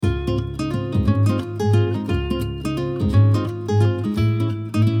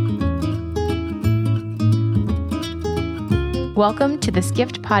Welcome to the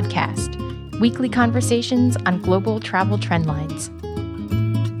Skift podcast, weekly conversations on global travel trendlines.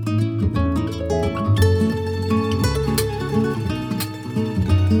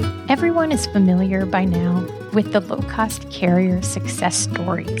 Everyone is familiar by now with the low-cost carrier success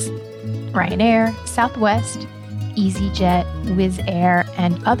stories. Ryanair, Southwest, EasyJet, Wizz Air,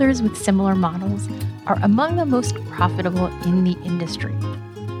 and others with similar models are among the most profitable in the industry.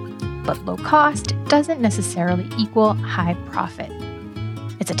 But low cost doesn't necessarily equal high profit.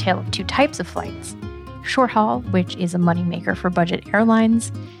 It's a tale of two types of flights: short haul, which is a moneymaker for budget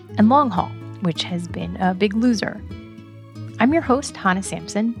airlines, and long haul, which has been a big loser. I'm your host, Hannah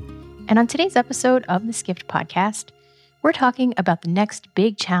Sampson, and on today's episode of the Skift podcast, we're talking about the next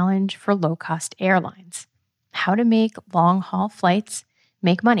big challenge for low-cost airlines: how to make long-haul flights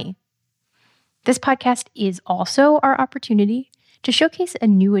make money. This podcast is also our opportunity to showcase a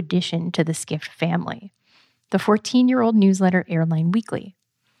new addition to the Skift family, the 14-year-old newsletter Airline Weekly.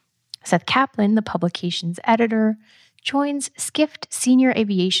 Seth Kaplan, the publication's editor, joins Skift senior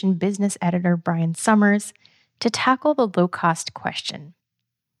aviation business editor Brian Summers to tackle the low-cost question.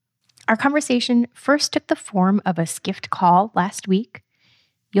 Our conversation first took the form of a Skift call last week.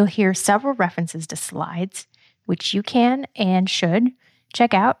 You'll hear several references to slides, which you can and should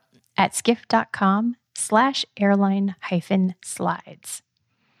check out at skift.com/airline-slides.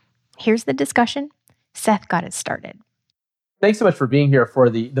 Here's the discussion. Seth got it started. Thanks so much for being here for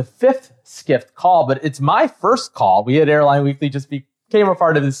the fifth Skift call, but it's my first call. We at Airline Weekly just became a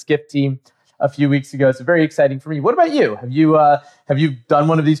part of the Skift team a few weeks ago. So very exciting for me. What about you? Have you done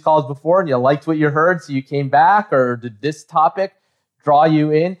one of these calls before and you liked what you heard, so you came back, or did this topic draw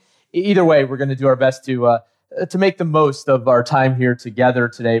you in? Either way, we're going to do our best to make the most of our time here together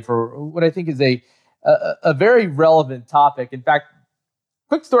today for what I think is a very relevant topic. In fact,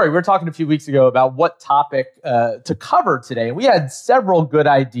 quick story, we were talking a few weeks ago about what topic to cover today, and we had several good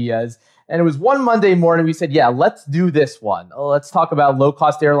ideas. And it was one Monday morning, we said, yeah, let's do this one. Let's talk about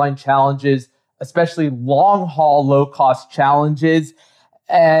low-cost airline challenges, especially long-haul low-cost challenges.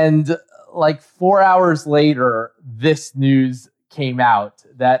 And like 4 hours later, this news came out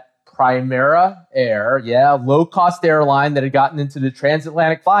that Primera Air, low-cost airline that had gotten into the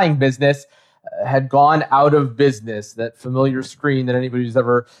transatlantic flying business, had gone out of business. That familiar screen that anybody who's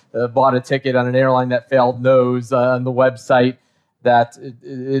ever bought a ticket on an airline that failed knows on the website, that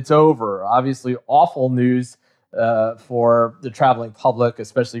it's over. Obviously, awful news for the traveling public,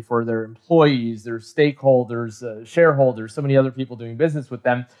 especially for their employees, their stakeholders, shareholders, so many other people doing business with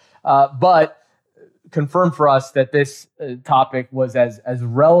them. But confirmed for us that this topic was as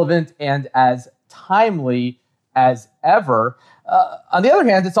relevant and as timely as ever. On the other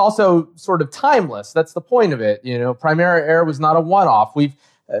hand, it's also sort of timeless. That's the point of it. You know, Primera Air was not a one-off. We've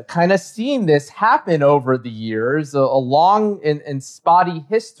kind of seen this happen over the years, a long and spotty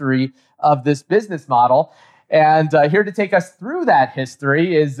history of this business model. And here to take us through that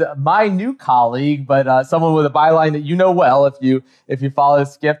history is my new colleague, but someone with a byline that you know well if you follow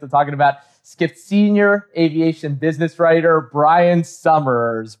Skift. I'm talking about Skift senior aviation business writer, Brian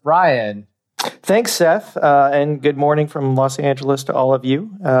Summers. Brian. Thanks, Seth, and good morning from Los Angeles to all of you.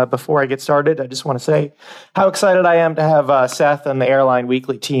 Before I get started, I just want to say how excited I am to have Seth and the Airline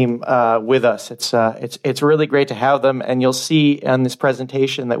Weekly team with us. It's really great to have them, and you'll see in this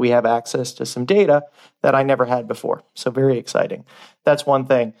presentation that we have access to some data that I never had before. So very exciting. That's one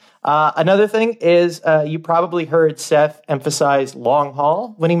thing. Another thing is you probably heard Seth emphasize long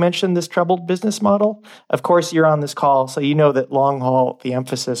haul when he mentioned this troubled business model. Of course, you're on this call, so you know that long haul, the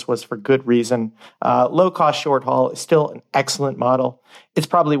emphasis was for good reason. Low cost short haul is still an excellent model. It's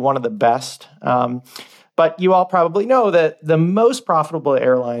probably one of the best. But you all probably know that the most profitable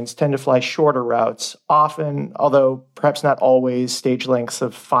airlines tend to fly shorter routes, often, although perhaps not always, stage lengths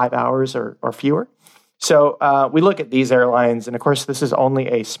of 5 hours or fewer. So we look at these airlines, and of course, this is only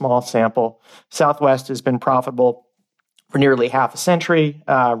a small sample. Southwest has been profitable for nearly half a century.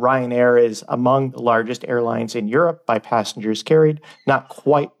 Ryanair is among the largest airlines in Europe by passengers carried, not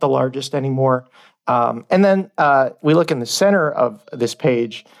quite the largest anymore. And then we look in the center of this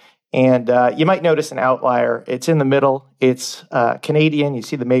page, and you might notice an outlier. It's in the middle. It's Canadian. You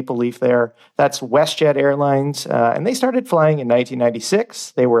see the maple leaf there. That's WestJet Airlines, and they started flying in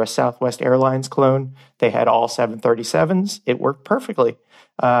 1996. They were a Southwest Airlines clone. They had all 737s. It worked perfectly.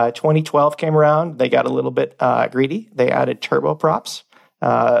 2012 came around. They got a little bit greedy. They added turboprops.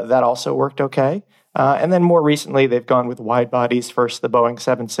 That also worked okay. And then more recently, they've gone with wide bodies, first the Boeing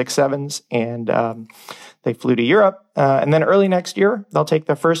 767s, and they flew to Europe. And then early next year, they'll take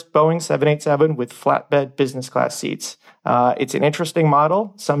their first Boeing 787 with flatbed business class seats. It's an interesting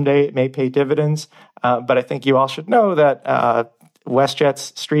model. Someday it may pay dividends, but I think you all should know that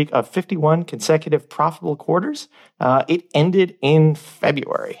WestJet's streak of 51 consecutive profitable quarters, it ended in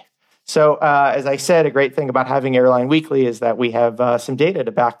February. So, as I said, a great thing about having Airline Weekly is that we have some data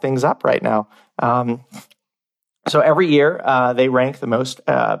to back things up right now. So every year they rank the most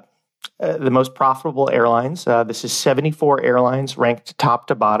profitable airlines. This is 74 airlines ranked top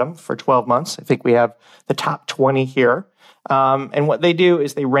to bottom for 12 months. I think we have the top 20 here. And what they do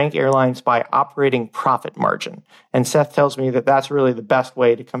is they rank airlines by operating profit margin. And Seth tells me that that's really the best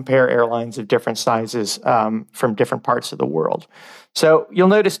way to compare airlines of different sizes from different parts of the world. So you'll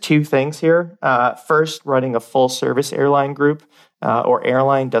notice two things here. First, running a full service airline group or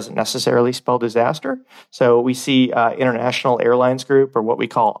airline doesn't necessarily spell disaster. So we see International Airlines Group, or what we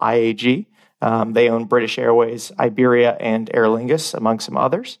call IAG. They own British Airways, Iberia, and Aer Lingus, among some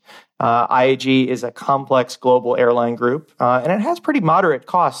others. IAG is a complex global airline group, and it has pretty moderate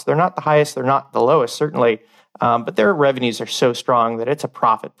costs. They're not the highest, they're not the lowest, certainly, but their revenues are so strong that it's a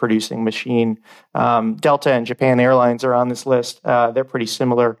profit-producing machine. Delta and Japan Airlines are on this list. They're pretty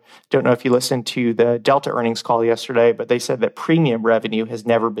similar. Don't know if you listened to the Delta earnings call yesterday, but they said that premium revenue has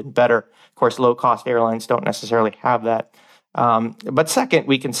never been better. Of course, low-cost airlines don't necessarily have that. But second,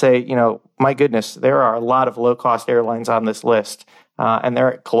 we can say, my goodness, there are a lot of low-cost airlines on this list, and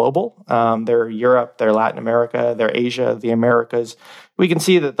they're global. They're Europe, they're Latin America, they're Asia, the Americas. We can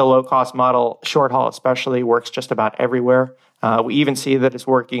see that the low-cost model, short haul especially, works just about everywhere. We even see that it's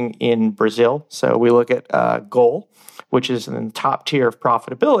working in Brazil. So we look at Gol, which is in the top tier of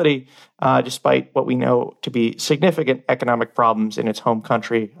profitability, despite what we know to be significant economic problems in its home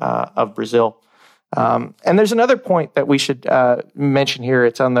country of Brazil. And there's another point that we should mention here.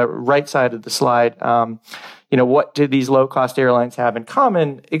 It's on the right side of the slide. What do these low-cost airlines have in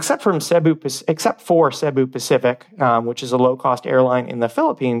common, except for Cebu Pacific, which is a low-cost airline in the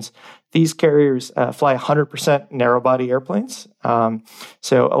Philippines? These carriers fly 100% narrow-body airplanes.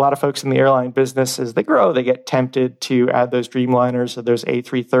 So a lot of folks in the airline business, as they grow, they get tempted to add those Dreamliners or those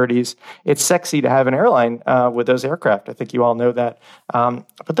A330s. It's sexy to have an airline with those aircraft. I think you all know that.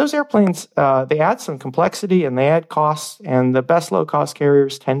 But those airplanes, they add some complexity and they add costs, and the best low-cost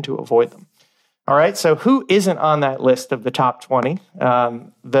carriers tend to avoid them. All right, so who isn't on that list of the top 20?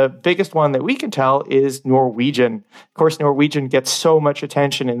 The biggest one that we can tell is Norwegian. Of course, Norwegian gets so much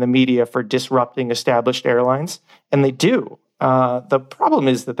attention in the media for disrupting established airlines, and they do. The problem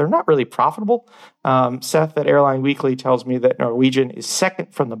is that they're not really profitable. Seth at Airline Weekly tells me that Norwegian is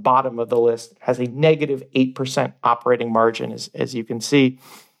second from the bottom of the list, has a negative 8% operating margin, as you can see.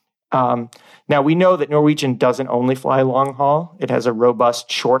 Now, we know that Norwegian doesn't only fly long haul. It has a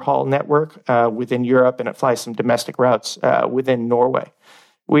robust short haul network within Europe, and it flies some domestic routes within Norway.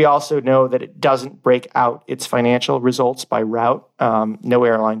 We also know that it doesn't break out its financial results by route. No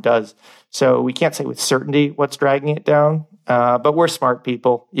airline does. So we can't say with certainty what's dragging it down, but we're smart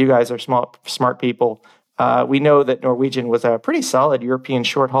people. You guys are smart people. We know that Norwegian was a pretty solid European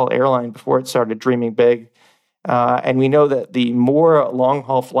short haul airline before it started dreaming big. And we know that the more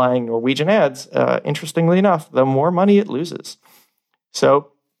long-haul flying Norwegian adds, interestingly enough, the more money it loses.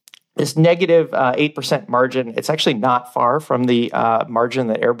 So this negative 8% margin, it's actually not far from the margin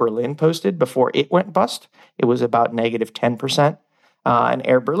that Air Berlin posted before it went bust. It was about negative 10%. And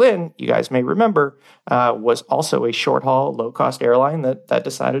Air Berlin, you guys may remember, was also a short-haul, low-cost airline that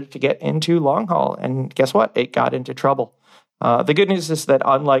decided to get into long-haul. And guess what? It got into trouble. The good news is that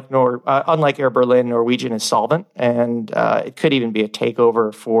unlike Air Berlin, Norwegian is solvent, and it could even be a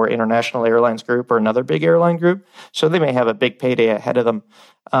takeover for International Airlines Group or another big airline group, so they may have a big payday ahead of them.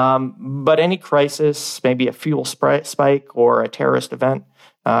 But any crisis, maybe a fuel spike or a terrorist event,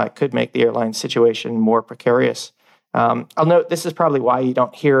 could make the airline situation more precarious. I'll note this is probably why you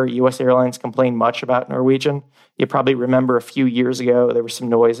don't hear U.S. airlines complain much about Norwegian. You probably remember a few years ago, there was some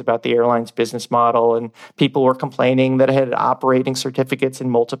noise about the airline's business model, and people were complaining that it had operating certificates in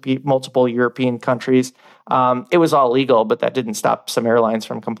multiple European countries. It was all legal, but that didn't stop some airlines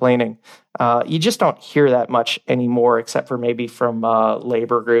from complaining. You just don't hear that much anymore, except for maybe from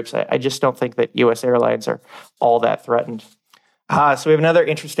labor groups. I just don't think that U.S. airlines are all that threatened. So we have another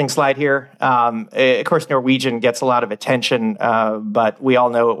interesting slide here. Of course, Norwegian gets a lot of attention, but we all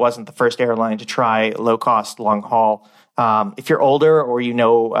know it wasn't the first airline to try low-cost, long-haul. If you're older or you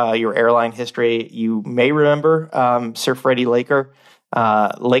know your airline history, you may remember Sir Freddie Laker.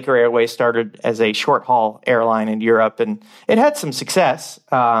 Laker Airways started as a short-haul airline in Europe, and it had some success.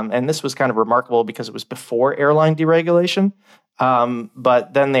 And this was kind of remarkable because it was before airline deregulation.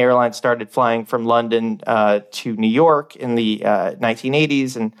 But then the airline started flying from London to New York in the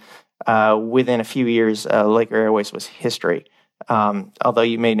 1980s, and within a few years, Laker Airways was history. Although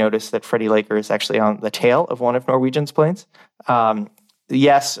you may notice that Freddie Laker is actually on the tail of one of Norwegian's planes.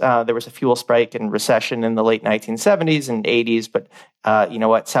 Yes, there was a fuel spike and recession in the late 1970s and 80s, but you know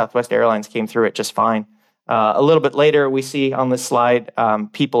what? Southwest Airlines came through it just fine. A little bit later, we see on this slide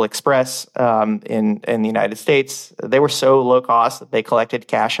People Express in the United States. They were so low cost that they collected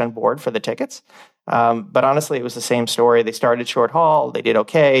cash on board for the tickets. But honestly, it was the same story. They started short haul. They did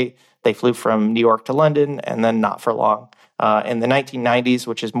okay. They flew from New York to London, and then not for long. In the 1990s,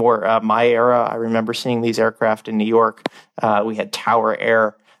 which is more my era, I remember seeing these aircraft in New York. We had Tower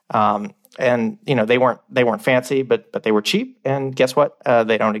Air, and you know they weren't fancy, but they were cheap. And guess what?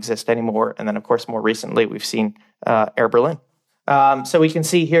 They don't exist anymore. And then, of course, more recently, we've seen Air Berlin. So we can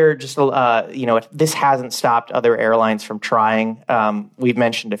see here, just this hasn't stopped other airlines from trying. We've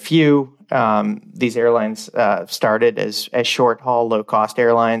mentioned a few. These airlines started as short haul, low cost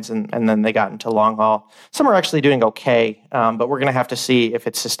airlines, and then they got into long haul. Some are actually doing okay, but we're going to have to see if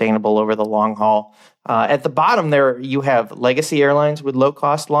it's sustainable over the long haul. At the bottom there, you have legacy airlines with low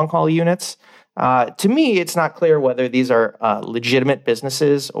cost long haul units. To me, it's not clear whether these are legitimate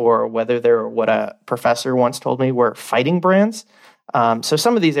businesses or whether they're what a professor once told me were fighting brands. So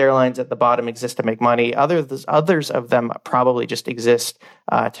some of these airlines at the bottom exist to make money. Others of them probably just exist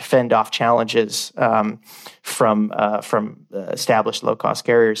to fend off challenges from established low-cost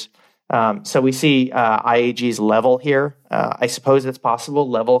carriers. So we see IAG's Level here. I suppose it's possible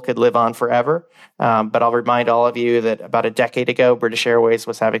Level could live on forever, but I'll remind all of you that about a decade ago, British Airways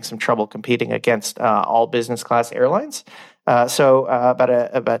was having some trouble competing against all business class airlines. So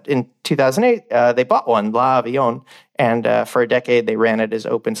about in 2008, they bought one, Aviation, and for a decade they ran it as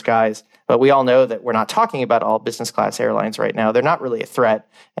Open Skies. But we all know that we're not talking about all business class airlines right now. They're not really a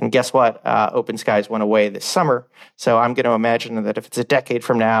threat. And guess what? Open Skies went away this summer. So I'm going to imagine that if it's a decade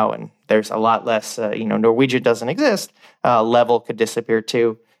from now and there's a lot less, Norwegian doesn't exist, Level could disappear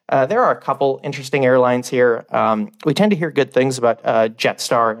too. There are a couple interesting airlines here. We tend to hear good things about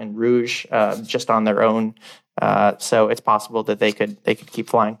Jetstar and Rouge just on their own. So it's possible that they could keep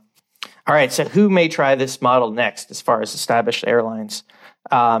flying. All right, so who may try this model next as far as established airlines?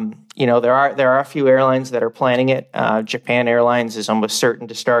 There are a few airlines that are planning it. Japan Airlines is almost certain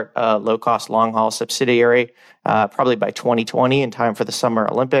to start a low-cost long-haul subsidiary probably by 2020 in time for the Summer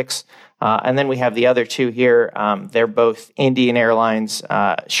Olympics. And then we have the other two here. They're both Indian Airlines,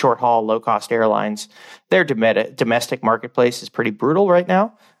 short-haul, low-cost airlines. Their domestic marketplace is pretty brutal right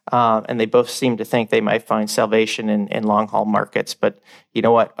now. And they both seem to think they might find salvation in long-haul markets. But you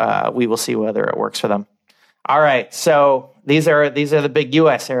know what? We will see whether it works for them. All right. So these are the big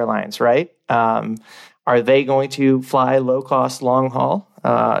U.S. airlines, right? Are they going to fly low-cost long-haul?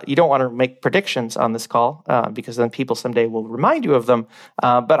 You don't want to make predictions on this call because then people someday will remind you of them.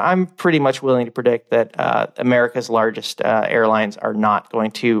 But I'm pretty much willing to predict that America's largest airlines are not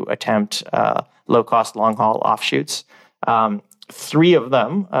going to attempt low-cost long-haul offshoots. Three of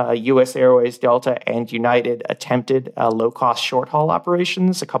them, U.S. Airways, Delta, and United, attempted low-cost short-haul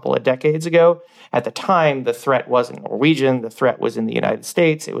operations a couple of decades ago. At the time, the threat wasn't Norwegian. The threat was in the United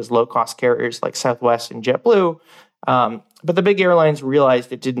States. It was low-cost carriers like Southwest and JetBlue. But the big airlines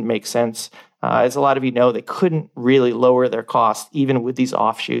realized it didn't make sense. As a lot of you know, they couldn't really lower their costs, even with these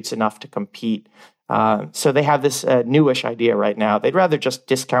offshoots, enough to compete. So they have this newish idea right now. They'd rather just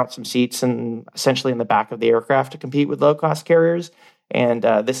discount some seats and essentially in the back of the aircraft to compete with low-cost carriers. And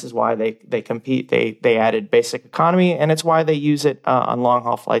this is why they compete. They added basic economy, and it's why they use it on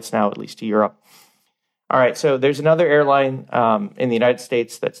long-haul flights now, at least to Europe. All right, so there's another airline in the United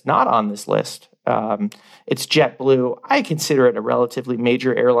States that's not on this list. It's JetBlue. I consider it a relatively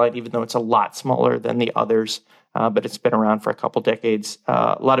major airline, even though it's a lot smaller than the others. But it's been around for a couple decades.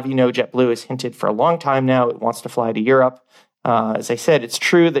 A lot of you know JetBlue has hinted for a long time now it wants to fly to Europe. As I said, it's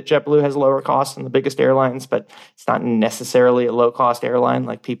true that JetBlue has lower costs than the biggest airlines, but it's not necessarily a low-cost airline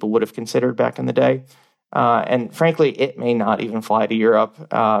like people would have considered back in the day. And frankly, it may not even fly to Europe.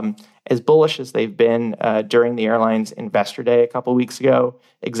 As bullish as they've been during the airline's investor day a couple weeks ago,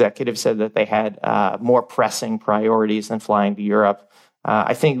 executives said that they had more pressing priorities than flying to Europe.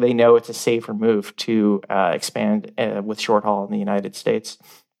 I think they know it's a safer move to expand with short haul in the United States.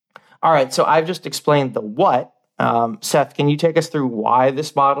 All right, so I've just explained the what. Seth, can you take us through why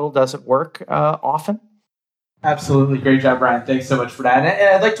this model doesn't work often? Absolutely. Great job, Brian. Thanks so much for that.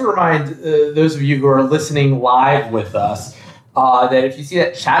 And I'd like to remind those of you who are listening live with us that if you see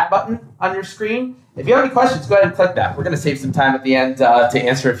that chat button on your screen, if you have any questions, go ahead and click that. We're going to save some time at the end to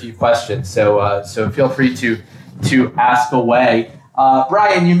answer a few questions. So feel free to ask away.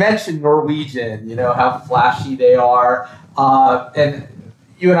 Brian, you mentioned Norwegian, how flashy they are. And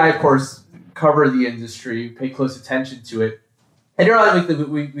you and I, of course, cover the industry, pay close attention to it. At Airline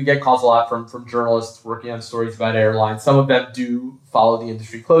Weekly, we get calls a lot from journalists working on stories about airlines. Some of them do follow the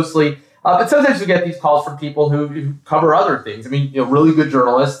industry closely. But sometimes we get these calls from people who cover other things. I mean, really good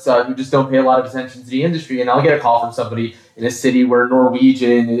journalists who just don't pay a lot of attention to the industry. And I'll get a call from somebody in a city where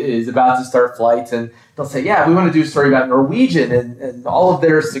Norwegian is about to start flights. And they'll say, yeah, we want to do a story about Norwegian and all of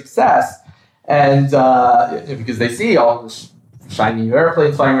their success. And because they see all the shiny new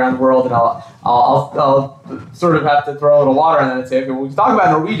airplanes flying around the world. And I'll sort of have to throw a little water on that and say, okay, well, we can talk about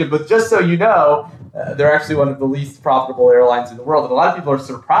Norwegian, but just so you know, they're actually one of the least profitable airlines in the world. And a lot of people are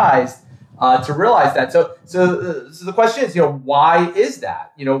surprised to realize that. So the question is, why is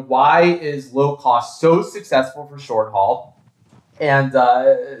that? Why is low cost so successful for short haul, and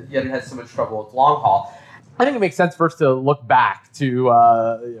yet it has so much trouble with long haul? I think it makes sense first to look back to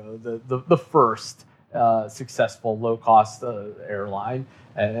the first successful low cost airline,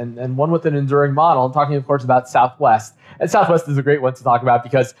 and one with an enduring model. I'm talking, of course, about Southwest. And Southwest is a great one to talk about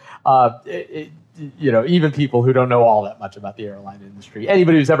because even people who don't know all that much about the airline industry,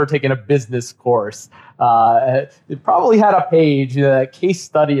 anybody who's ever taken a business course, it probably had a page, a case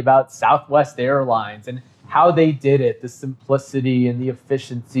study about Southwest Airlines and how they did it, the simplicity and the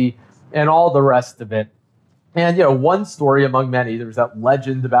efficiency and all the rest of it. And, one story among many, there was that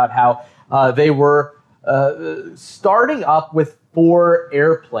legend about how they were starting up with 4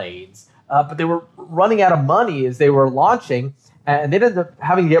 airplanes, but they were running out of money as they were launching. And they ended up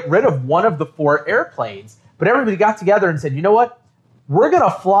having to get rid of one of the 4 airplanes. But everybody got together and said, you know what? We're going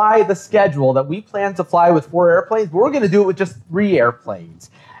to fly the schedule that we plan to fly with 4 airplanes, but we're going to do it with just 3 airplanes.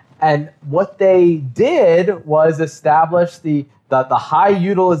 And what they did was establish the high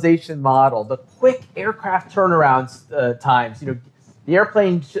utilization model, the quick aircraft turnaround times. The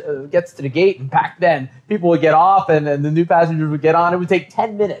airplane gets to the gate, and back then, people would get off, and the new passengers would get on. It would take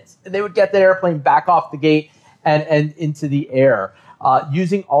 10 minutes, and they would get the airplane back off the gate and into the air,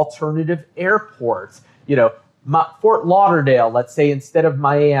 using alternative airports. Fort Lauderdale, let's say, instead of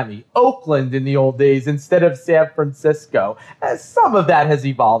Miami. Oakland in the old days instead of San Francisco. And some of that has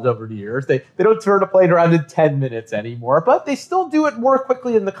evolved over the years. They don't turn a plane around in 10 minutes anymore, but they still do it more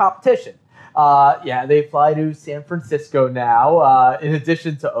quickly than the competition. They fly to San Francisco now, in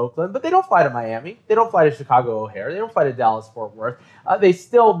addition to Oakland, but they don't fly to Miami. They don't fly to Chicago O'Hare. They don't fly to Dallas Fort Worth. They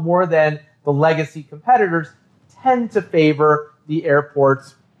still, more than the legacy competitors, tend to favor the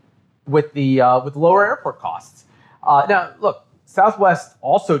airports with lower airport costs. Now, look, Southwest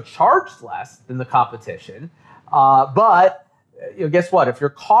also charged less than the competition, but guess what? If your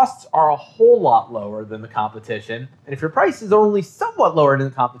costs are a whole lot lower than the competition, and if your price is only somewhat lower than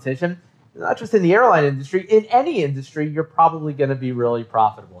the competition, not just in the airline industry, in any industry, you're probably going to be really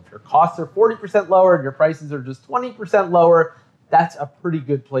profitable. If your costs are 40% lower and your prices are just 20% lower, that's a pretty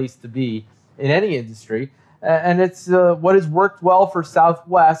good place to be in any industry. And it's what has worked well for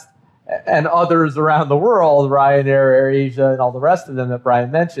Southwest and others around the world, Ryanair, AirAsia, and all the rest of them that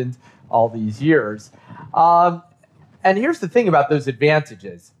Brian mentioned all these years. And here's the thing about those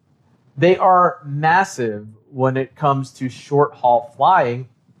advantages. They are massive when it comes to short-haul flying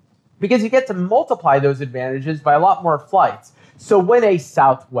because you get to multiply those advantages by a lot more flights. So when a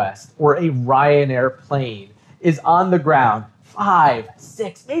Southwest or a Ryanair plane is on the ground 5,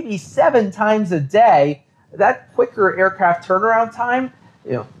 6, maybe 7 times a day, that quicker aircraft turnaround time,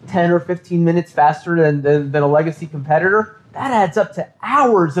 10 or 15 minutes faster than a legacy competitor, that adds up to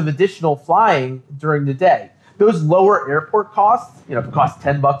hours of additional flying during the day. Those lower airport costs, if it costs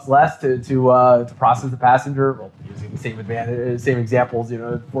 $10 less to process the passenger, well, using the same examples,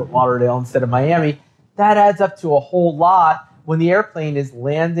 Fort Lauderdale instead of Miami, that adds up to a whole lot when the airplane is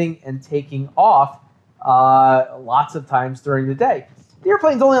landing and taking off lots of times during the day. The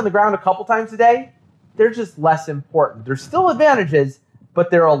airplane's only on the ground a couple times a day. They're just less important. There's still advantages,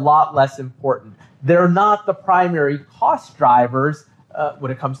 but they're a lot less important. They're not the primary cost drivers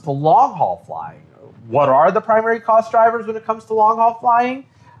when it comes to long-haul flying. What are the primary cost drivers when it comes to long-haul flying?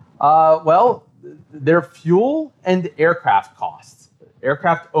 They're fuel and aircraft costs,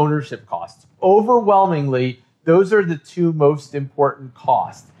 aircraft ownership costs. Overwhelmingly, those are the 2 most important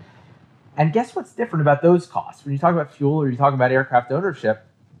costs. And guess what's different about those costs? When you talk about fuel or you talk about aircraft ownership,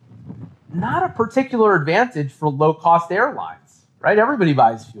 not a particular advantage for low-cost airlines, right? Everybody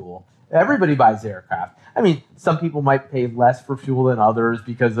buys fuel. Everybody buys aircraft. I mean, some people might pay less for fuel than others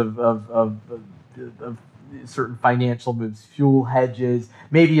because of certain financial moves, fuel hedges.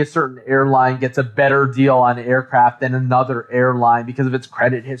 Maybe a certain airline gets a better deal on aircraft than another airline because of its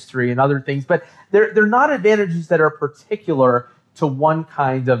credit history and other things. But they're not advantages that are particular to one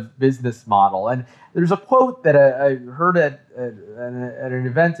kind of business model. And there's a quote that I heard at an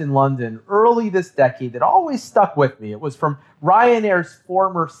event in London early this decade that always stuck with me. It was from Ryanair's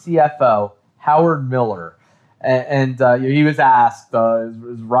former CFO, Howard Miller. And he was asked,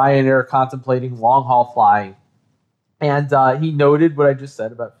 is Ryanair contemplating long-haul flying? And he noted what I just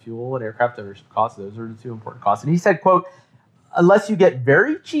said about fuel and aircraft ownership costs. Those are the two important costs. And he said, quote, unless you get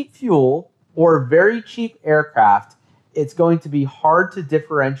very cheap fuel or very cheap aircraft, it's going to be hard to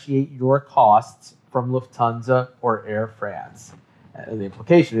differentiate your costs from Lufthansa or Air France. The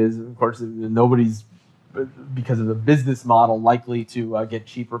implication is, of course, nobody's, because of the business model, likely to get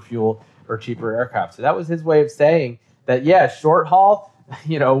cheaper fuel or cheaper aircraft. So that was his way of saying that, yeah, short haul,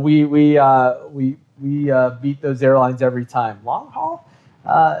 we beat those airlines every time. Long haul,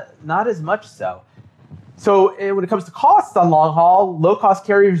 not as much so. So when it comes to costs on long haul, low-cost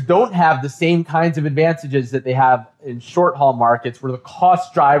carriers don't have the same kinds of advantages that they have in short-haul markets, where the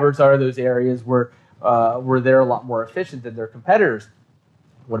cost drivers are those areas where they're a lot more efficient than their competitors.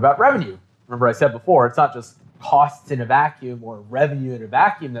 What about revenue? Remember I said before, it's not just costs in a vacuum or revenue in a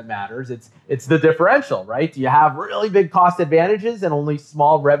vacuum that matters. It's the differential, right? Do you have really big cost advantages and only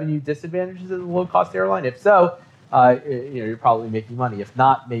small revenue disadvantages as a low-cost airline? If so, you're probably making money. If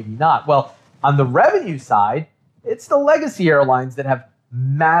not, maybe not. Well, on the revenue side, it's the legacy airlines that have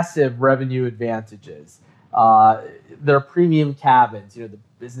massive revenue advantages. Their premium cabins, the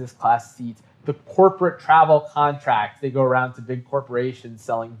business class seats, the corporate travel contracts. They go around to big corporations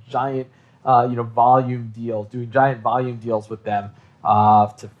selling giant, volume deals, doing giant volume deals with them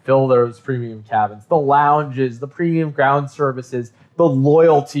to fill those premium cabins. The lounges, the premium ground services, the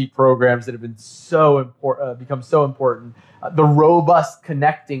loyalty programs that have been become so important. The robust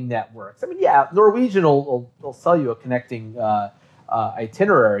connecting networks. I mean, yeah, Norwegian will sell you a connecting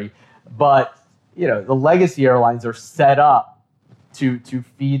itinerary, but the legacy airlines are set up to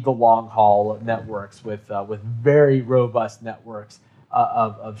feed the long haul networks with very robust networks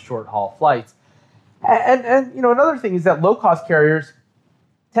of short haul flights. And another thing is that low cost carriers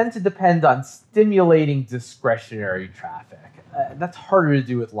tend to depend on stimulating discretionary traffic. That's harder to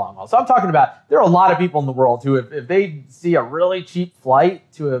do with long haul. So I'm talking about, there are a lot of people in the world who, if they see a really cheap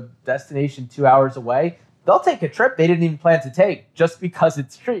flight to a destination 2 hours away, they'll take a trip they didn't even plan to take just because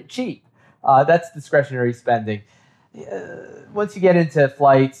it's cheap. That's discretionary spending. Once you get into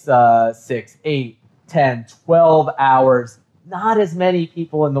flights 6, 8, 10, 12 hours, not as many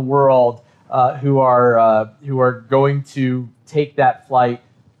people in the world who are going to take that flight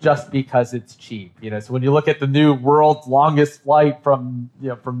just because it's cheap. So when you look at the new world's longest flight from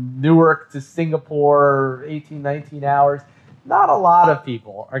Newark to Singapore, 18, 19 hours, not a lot of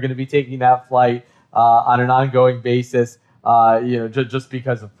people are going to be taking that flight on an ongoing basis, just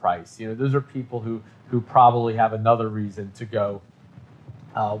because of price. Those are people who probably have another reason to go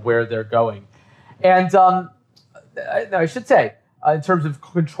where they're going. And I should say, in terms of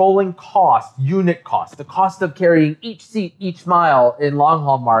controlling cost, unit cost, the cost of carrying each seat, each mile in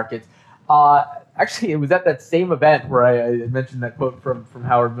long-haul markets. Actually, it was at that same event where I mentioned that quote from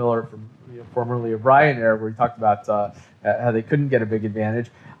Howard Miller, formerly of Ryanair, where he talked about how they couldn't get a big advantage.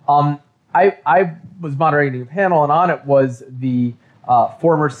 I was moderating a panel, and on it was the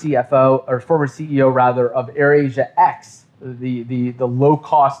former CEO rather of AirAsia X, the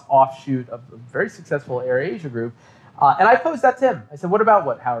low-cost offshoot of a very successful AirAsia group. And I posed that to him. I said, what about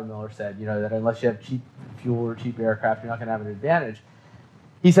what Howard Miller said, that unless you have cheap fuel or cheap aircraft, you're not going to have an advantage.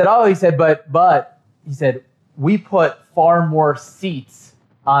 He said, but he said, we put far more seats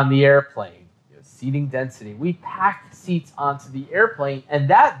on the airplane, seating density. We pack seats onto the airplane, and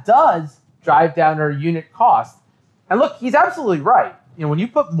that does drive down our unit cost. And look, he's absolutely right. When you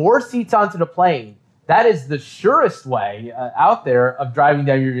put more seats onto the plane, that is the surest way out there of driving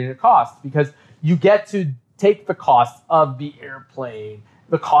down your unit cost, because you get to take the cost of the airplane,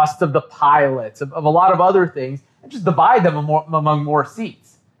 the cost of the pilots, of a lot of other things, and just divide them among more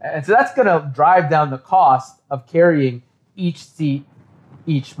seats. And so that's going to drive down the cost of carrying each seat,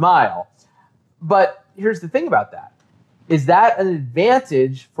 each mile. But here's the thing about that. Is that an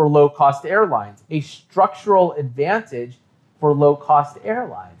advantage for low-cost airlines, a structural advantage for low-cost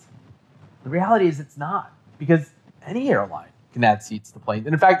airlines? The reality is it's not, because any airline can add seats to planes.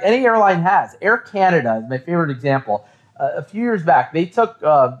 And in fact, any airline has. Air Canada is my favorite example. A few years back, they took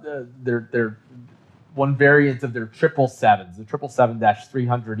their one variant of their 777s, the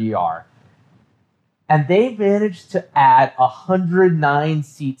 777-300ER, And they managed to add 109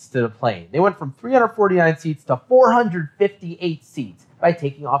 seats to the plane. They went from 349 seats to 458 seats by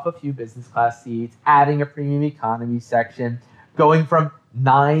taking off a few business class seats, adding a premium economy section, going from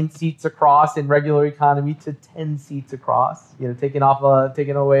 9 seats across in regular economy to 10 seats across, taking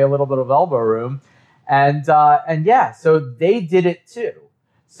away a little bit of elbow room. And yeah, so they did it too.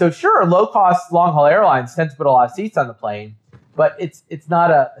 So sure, low-cost long-haul airlines tend to put a lot of seats on the plane, but it's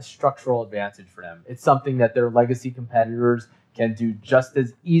not a structural advantage for them. It's something that their legacy competitors can do just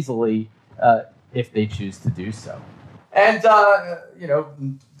as easily if they choose to do so. And,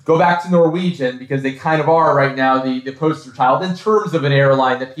 go back to Norwegian, because they kind of are right now the poster child in terms of an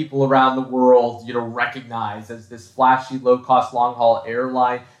airline that people around the world, recognize as this flashy, low-cost, long-haul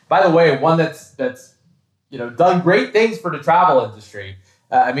airline. By the way, one that's done great things for the travel industry.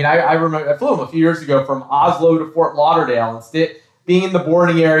 I remember I flew them a few years ago from Oslo to Fort Lauderdale. And being in the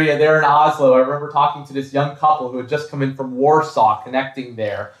boarding area there in Oslo, I remember talking to this young couple who had just come in from Warsaw, connecting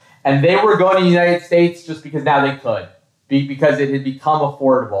there. And they were going to the United States just because now they could, because it had become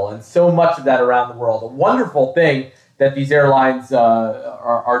affordable. And so much of that around the world. A wonderful thing that these airlines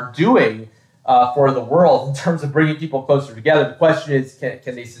are doing for the world in terms of bringing people closer together. The question is,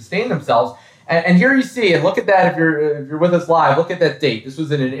 can they sustain themselves? And here you see, and look at that if you're with us live, look at that date. This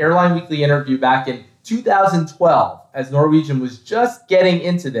was in an Airline Weekly interview back in 2012, as Norwegian was just getting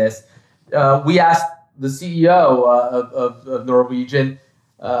into this. We asked the CEO of Norwegian,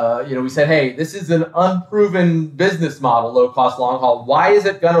 we said, hey, this is an unproven business model, low-cost, long-haul. Why is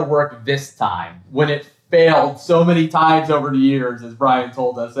it going to work this time when it failed so many times over the years, as Brian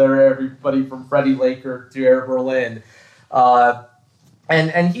told us, everybody from Freddie Laker to Air Berlin.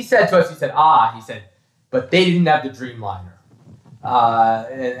 And he said to us, but they didn't have the Dreamliner.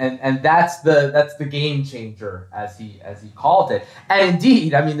 And that's the game changer, as he called it. And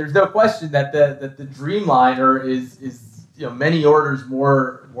indeed, there's no question that the Dreamliner is many orders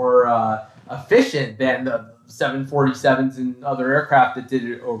more efficient than the 747s and other aircraft that did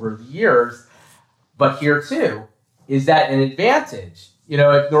it over the years. But here too, is that an advantage?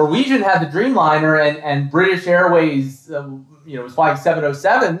 If Norwegian had the Dreamliner and British Airways, was flying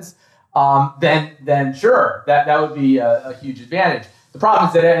 707s, then sure, that would be a huge advantage. The problem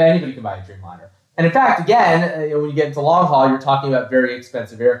is that anybody can buy a Dreamliner. And in fact, again, when you get into long haul, you're talking about very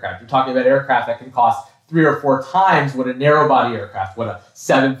expensive aircraft. You're talking about aircraft that can cost 3 or 4 times what a narrow body aircraft, what a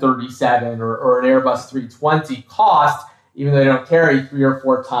 737 or an Airbus 320 cost, even though they don't carry 3 or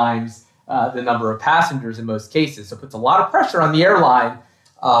 4 times the number of passengers in most cases. So it puts a lot of pressure on the airline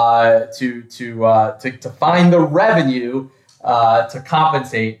to find the revenue to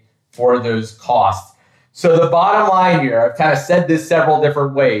compensate for those costs. So the bottom line here, I've kind of said this several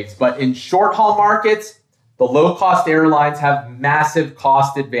different ways, but in short haul markets, the low-cost airlines have massive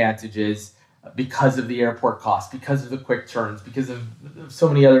cost advantages because of the airport costs, because of the quick turns, because of so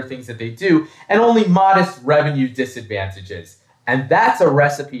many other things that they do, and only modest revenue disadvantages. And that's a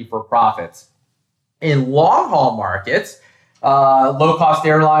recipe for profits. In long-haul markets, low-cost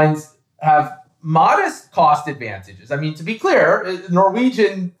airlines have modest cost advantages. To be clear,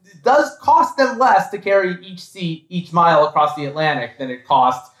 Norwegian does cost them less to carry each seat, each mile across the Atlantic than it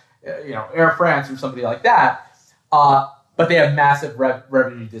costs, Air France or somebody like that. But they have massive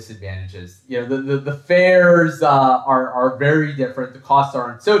revenue disadvantages. The fares are very different. The costs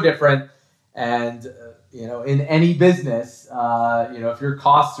aren't so different. And, in any business, if your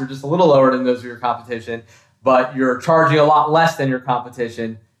costs are just a little lower than those of your competition, but you're charging a lot less than your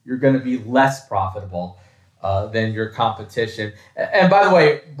competition, you're going to be less profitable than your competition. And by the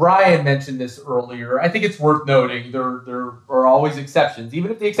way, Brian mentioned this earlier. I think it's worth noting there are always exceptions. Even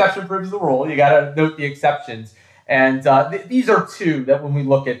if the exception proves the rule, you got to note the exceptions. And these are 2 that when we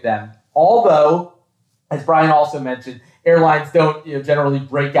look at them, although, as Brian also mentioned, airlines don't generally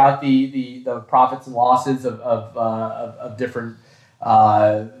break out the profits and losses of different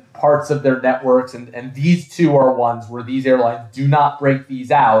parts of their networks, and these 2 are ones where these airlines do not break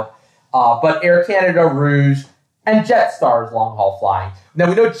these out. But Air Canada, Rouge, and Jetstar's long-haul flying. Now,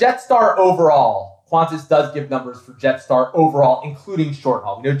 we know Jetstar overall, Qantas does give numbers for Jetstar overall, including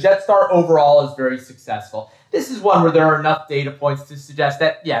short-haul. We know Jetstar overall is very successful. This is one where there are enough data points to suggest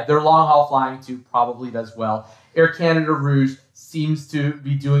that, their long-haul flying too probably does well. Air Canada, Rouge seems to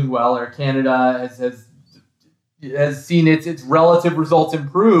be doing well. Air Canada has seen its relative results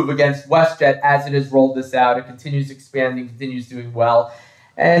improve against WestJet as it has rolled this out. It continues expanding, continues doing well.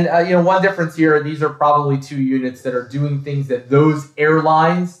 And, one difference here, these are probably 2 units that are doing things that those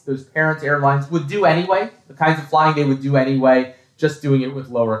airlines, those parent airlines, would do anyway, the kinds of flying they would do anyway, just doing it with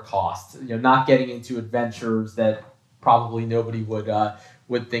lower costs, not getting into adventures that probably nobody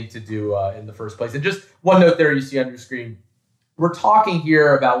would think to do in the first place. And just one note there you see on your screen, we're talking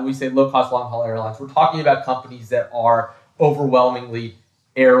here about, when we say low-cost long-haul airlines, we're talking about companies that are overwhelmingly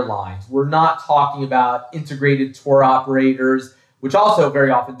airlines. We're not talking about integrated tour operators, which also very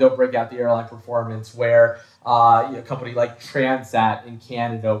often don't break out the airline performance, where a company like Transat in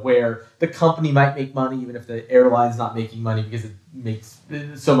Canada, where the company might make money even if the airline's not making money, because it makes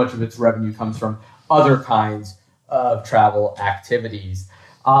so much of its revenue comes from other kinds of travel activities.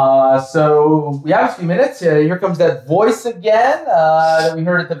 So we have a few minutes. Here comes that voice again that we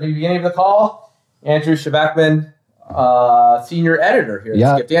heard at the beginning of the call. Andrew Shabakman, senior editor here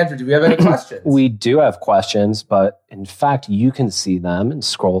at Skift. Andrew, do we have any questions? We do have questions, but in fact, you can see them and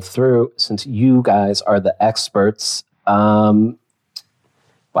scroll through. Since you guys are the experts, why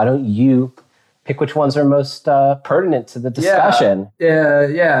don't you pick which ones are most pertinent to the discussion?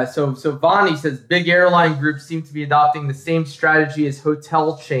 Yeah. So Vani says, big airline groups seem to be adopting the same strategy as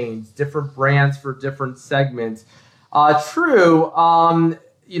hotel chains, different brands for different segments. True.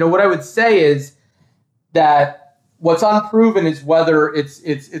 What I would say is that what's unproven is whether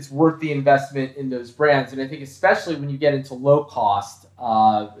it's worth the investment in those brands. And I think especially when you get into low cost,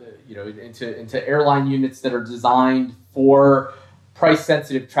 into airline units that are designed for price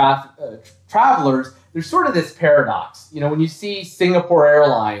sensitive travelers, there's sort of this paradox. When you see Singapore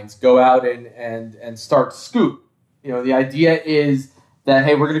Airlines go out and start Scoot, the idea is that,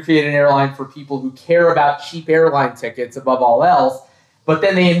 hey, we're going to create an airline for people who care about cheap airline tickets above all else. But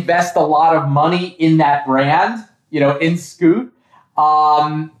then they invest a lot of money in that brand, in Scoot.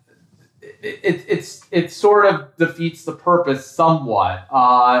 It sort of defeats the purpose somewhat.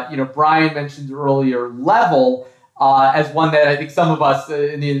 Brian mentioned earlier Level as one that I think some of us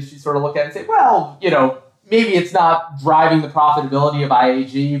in the industry sort of look at and say, well, maybe it's not driving the profitability of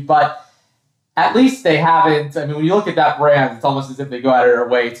IAG, but at least they haven't. I mean, when you look at that brand, it's almost as if they go out of their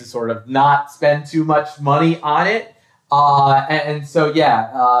way to sort of not spend too much money on it. The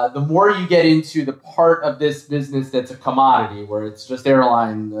more you get into the part of this business that's a commodity, where it's just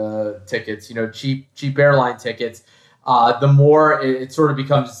airline tickets, cheap airline tickets, the more it sort of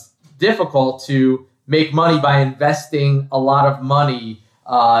becomes difficult to make money by investing a lot of money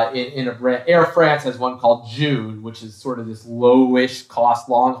in a brand. Air France has one called June, which is sort of this lowish cost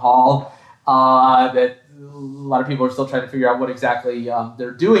long haul that a lot of people are still trying to figure out what exactly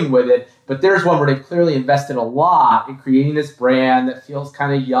they're doing with it. But there's one where they've clearly invested a lot in creating this brand that feels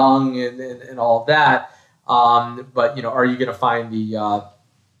kind of young and all of that. But are you going to find the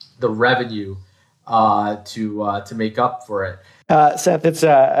revenue to make up for it? Seth, it's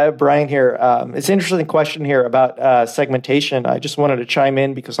Brian here. It's an interesting question here about segmentation. I just wanted to chime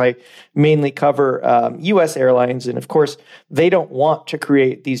in because I mainly cover U.S. airlines. And of course, they don't want to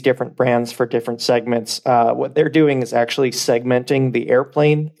create these different brands for different segments. What they're doing is actually segmenting the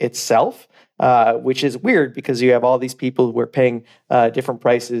airplane itself, which is weird because you have all these people who are paying different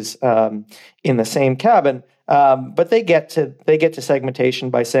prices in the same cabin. But they get to segmentation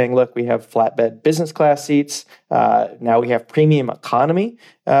by saying, look, we have flatbed business class seats. Now we have premium economy,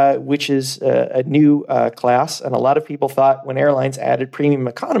 which is a new class. And a lot of people thought when airlines added premium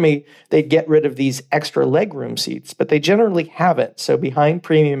economy, they'd get rid of these extra legroom seats, but they generally haven't. So behind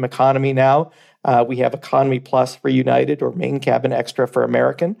premium economy now, we have Economy Plus for United, or Main Cabin Extra for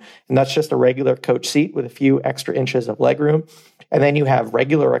American. And that's just a regular coach seat with a few extra inches of legroom. And then you have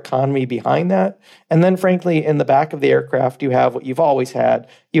regular economy behind that. And then, frankly, in the back of the aircraft, you have what you've always had.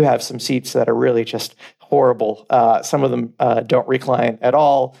 You have some seats that are really just horrible. Some of them don't recline at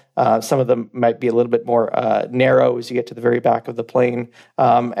all. Some of them might be a little bit more narrow as you get to the very back of the plane.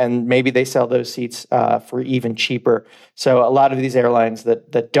 And maybe they sell those seats for even cheaper. So a lot of these airlines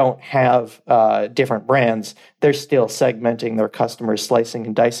that don't have different brands, they're still segmenting their customers, slicing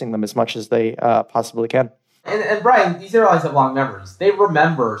and dicing them as much as they possibly can. And Brian, these airlines have long memories. They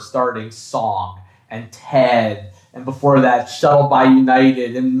remember starting Song and TED, and before that, Shuttle by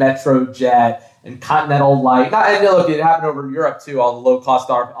United and MetroJet and Continental Light. And look, it happened over in Europe too, all the low-cost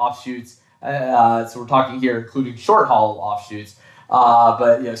offshoots. So we're talking here including short-haul offshoots.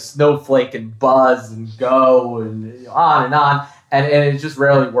 But Snowflake and Buzz and Go and on and on. And it just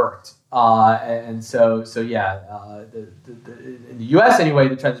rarely worked. In the U.S. anyway,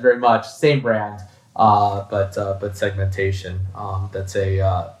 the trend's very much same brand. But segmentation. That's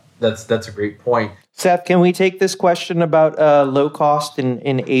That's a great point. Seth, can we take this question about low cost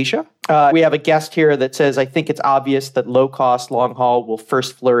in Asia? We have a guest here that says, I think it's obvious that low cost long haul will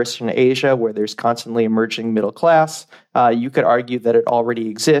first flourish in Asia, where there's constantly emerging middle class. You could argue that it already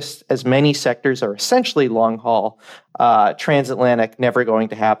exists, as many sectors are essentially long haul. Transatlantic never going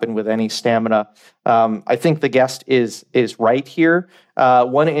to happen with any stamina. I think the guest is right here.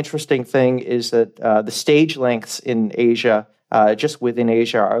 One interesting thing is that the stage lengths in Asia, just within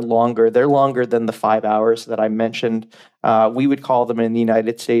Asia, are longer. They're longer than the 5 hours that I mentioned. We would call them in the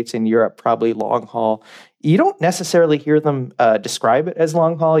United States and Europe probably long haul. You don't necessarily hear them describe it as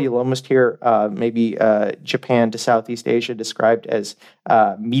long haul. You'll almost hear maybe Japan to Southeast Asia described as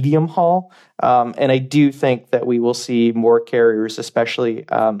medium haul. And I do think that we will see more carriers, especially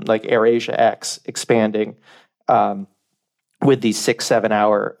like AirAsia X, expanding with these 6-7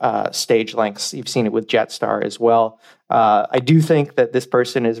 hour stage lengths. You've seen it with Jetstar as well. I do think that this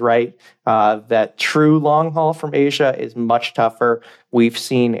person is right, that true long haul from Asia is much tougher. We've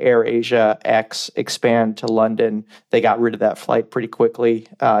seen AirAsia X expand to London. They got rid of that flight pretty quickly.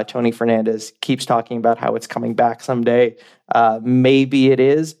 Tony Fernandez keeps talking about how it's coming back someday. Maybe it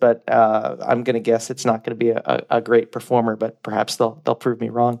is, but I'm going to guess it's not going to be a great performer, but perhaps they'll prove me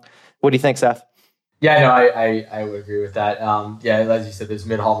wrong. What do you think, Seth? Yeah, no, I would agree with that. Yeah, as you said, there's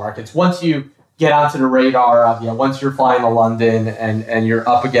mid-haul markets. Once you get onto the radar of, once you're flying to London and you're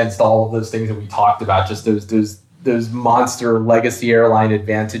up against all of those things that we talked about, just those monster legacy airline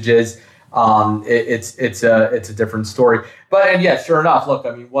advantages, it's a different story. But yeah, sure enough, look,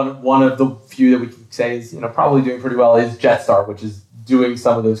 I mean, one of the few that we can say is probably doing pretty well is Jetstar, which is doing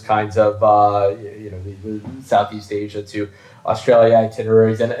some of those kinds of the Southeast Asia to Australia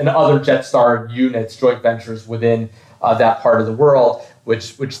itineraries and other Jetstar units, joint ventures within that part of the world,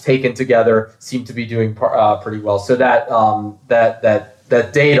 which taken together seem to be doing pretty well. So that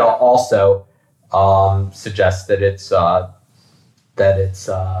data also suggests that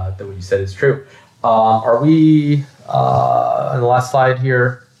that what you said is true. Are we on the last slide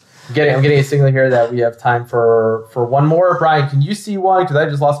here? I'm getting a signal here that we have time for one more. Brian, can you see one? Because I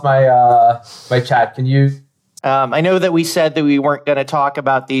just lost my my chat. Can you? I know that we said that we weren't going to talk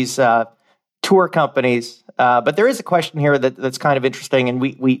about these tour companies, but there is a question here that's kind of interesting, and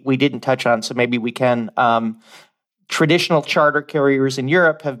we didn't touch on, so maybe we can. Traditional charter carriers in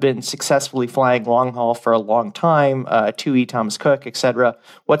Europe have been successfully flying long haul for a long time, TUI, Thomas Cook, etc.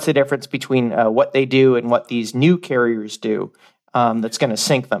 What's the difference between what they do and what these new carriers do that's going to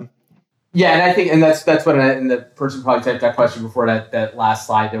sink them? Yeah, and I think, and that's what, and the person probably typed that question before that last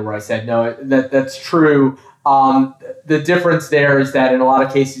slide there where I said, no, that's true. The difference there is that in a lot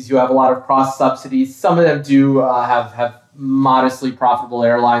of cases you have a lot of cross subsidies. Some of them do have modestly profitable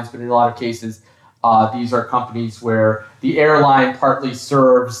airlines, but in a lot of cases these are companies where the airline partly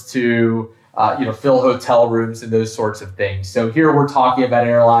serves to fill hotel rooms and those sorts of things. So here we're talking about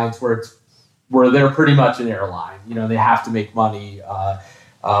airlines where they're pretty much an airline. They have to make money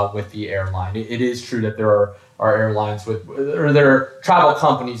with the airline. It is true that there are airlines there are travel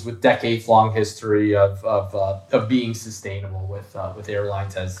companies with decades-long history of being sustainable with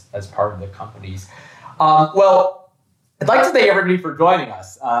airlines as part of the companies. Well, I'd like to thank everybody for joining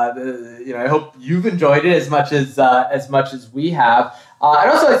us. I hope you've enjoyed it as much as we have. I'd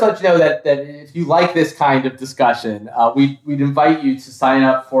also like to let you know that if you like this kind of discussion, we'd invite you to sign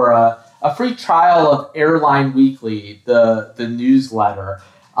up for a free trial of Airline Weekly, the newsletter.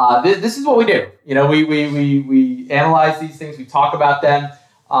 This is what we do. We analyze these things, we talk about them.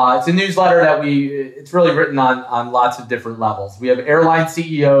 It's a newsletter that it's really written on lots of different levels. We have airline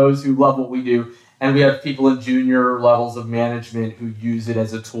CEOs who love what we do, and we have people in junior levels of management who use it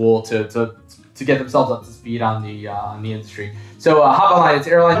as a tool to get themselves up to speed on the industry. So hop online, it's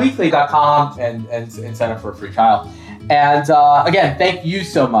airlineweekly.com and sign up for a free trial. And again, thank you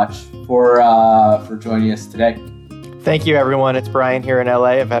so much for joining us today. Thank you, everyone. It's Brian here in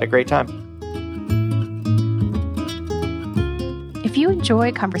LA. I've had a great time. If you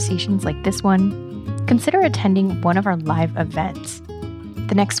enjoy conversations like this one, consider attending one of our live events.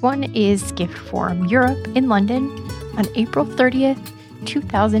 The next one is Skift Forum Europe in London on April 30th,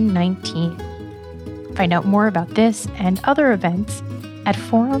 2019. Find out more about this and other events at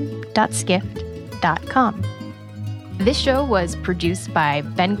forum.skift.com. This show was produced by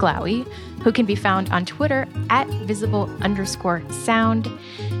Ben Glowy, who can be found on Twitter at visible_sound.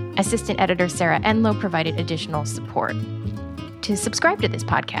 Assistant editor Sarah Enlow provided additional support. To subscribe to this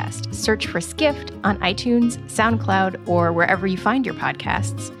podcast, search for Skift on iTunes, SoundCloud, or wherever you find your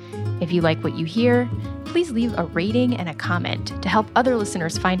podcasts. If you like what you hear, please leave a rating and a comment to help other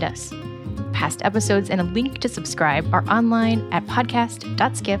listeners find us. Past episodes and a link to subscribe are online at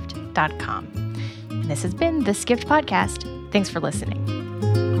podcast.skift.com. And this has been the Skift Podcast. Thanks for listening.